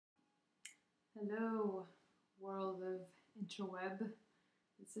Hello, world of interweb.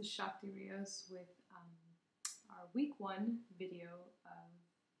 This is Shakti Rios with our week 1 video of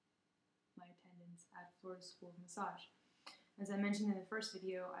my attendance at Florida School of Massage. As I mentioned in the first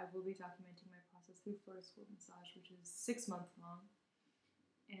video, I will be documenting my process through Florida School of Massage, which is 6 months long.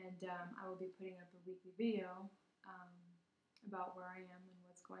 And I will be putting up a weekly video about where I am and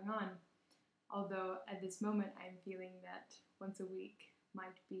what's going on. Although at this moment I'm feeling that once a week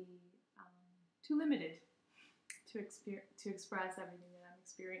might be too limited to express everything that I'm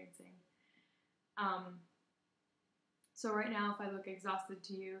experiencing. So right now, if I look exhausted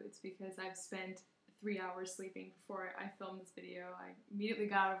to you, it's because I've spent 3 hours sleeping before I filmed this video. I immediately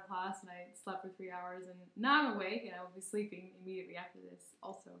got out of class and I slept for 3 hours, and now I'm awake and I will be sleeping immediately after this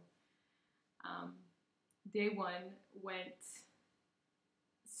also. Day 1 went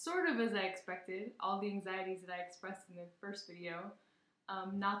sort of as I expected. All the anxieties that I expressed in the first video,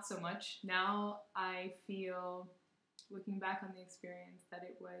 not so much. Now I feel, looking back on the experience, that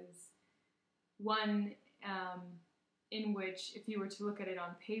it was one in which, if you were to look at it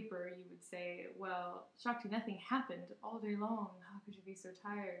on paper, you would say, well, Shakti, nothing happened all day long. How could you be so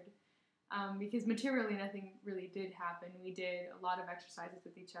tired? Because materially nothing really did happen. We did a lot of exercises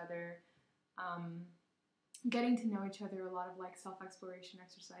with each other, getting to know each other, a lot of like self-exploration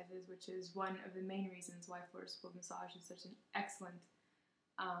exercises, which is one of the main reasons why Florida School of Massage is such an excellent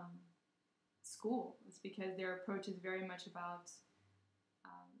school. It's because their approach is very much about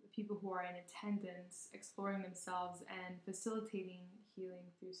the people who are in attendance exploring themselves and facilitating healing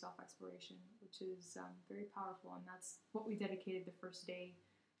through self-exploration, which is very powerful, and that's what we dedicated the first day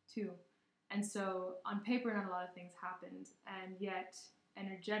to. And so on paper not a lot of things happened, and yet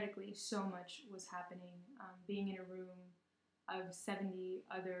energetically so much was happening. Being in a room of 70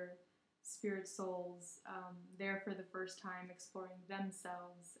 other spirit souls there for the first time, exploring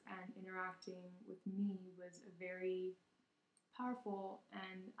themselves and interacting with me, was a very powerful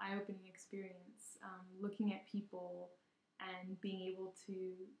and eye-opening experience. Looking at people and being able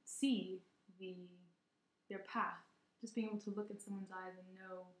to see their path, just being able to look at someone's eyes and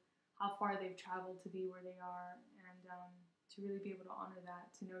know how far they've traveled to be where they are, and to really be able to honor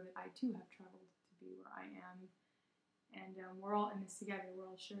that, to know that I too have traveled to be where I am. And we're all in this together. We're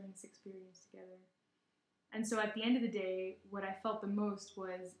all sharing this experience together. And so at the end of the day, what I felt the most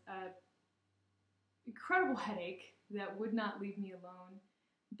was an incredible headache that would not leave me alone.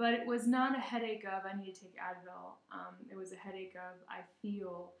 But it was not a headache of, I need to take Advil. It was a headache of, I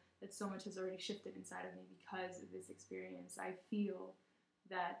feel that so much has already shifted inside of me because of this experience. I feel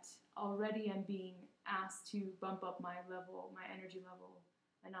that already I'm being asked to bump up my level, my energy level,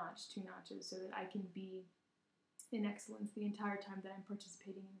 a notch, 2 notches, so that I can be in excellence the entire time that I'm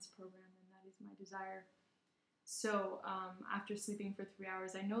participating in this program, and that is my desire. So after sleeping for 3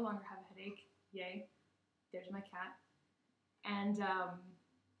 hours, I no longer have a headache. Yay. There's my cat. And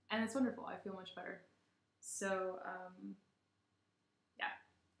it's wonderful. I feel much better. So yeah.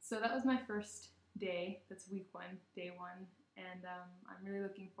 So that was my first day. That's week 1, day 1. And I'm really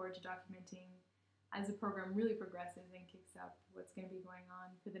looking forward to documenting as the program really progresses and kicks up what's going to be going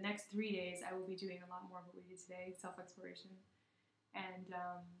on. For the next 3 days, I will be doing a lot more of what we did today, self-exploration, and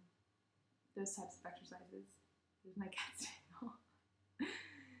those types of exercises. There's my cat signal.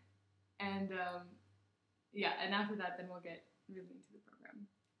 And yeah, and after that, then we'll get really into the program.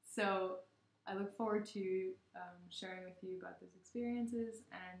 So I look forward to sharing with you about those experiences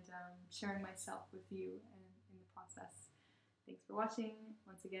and sharing myself with you in the process. Thanks for watching.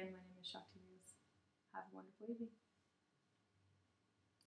 Once again, my name is Shakti Rios. Have a wonderful evening.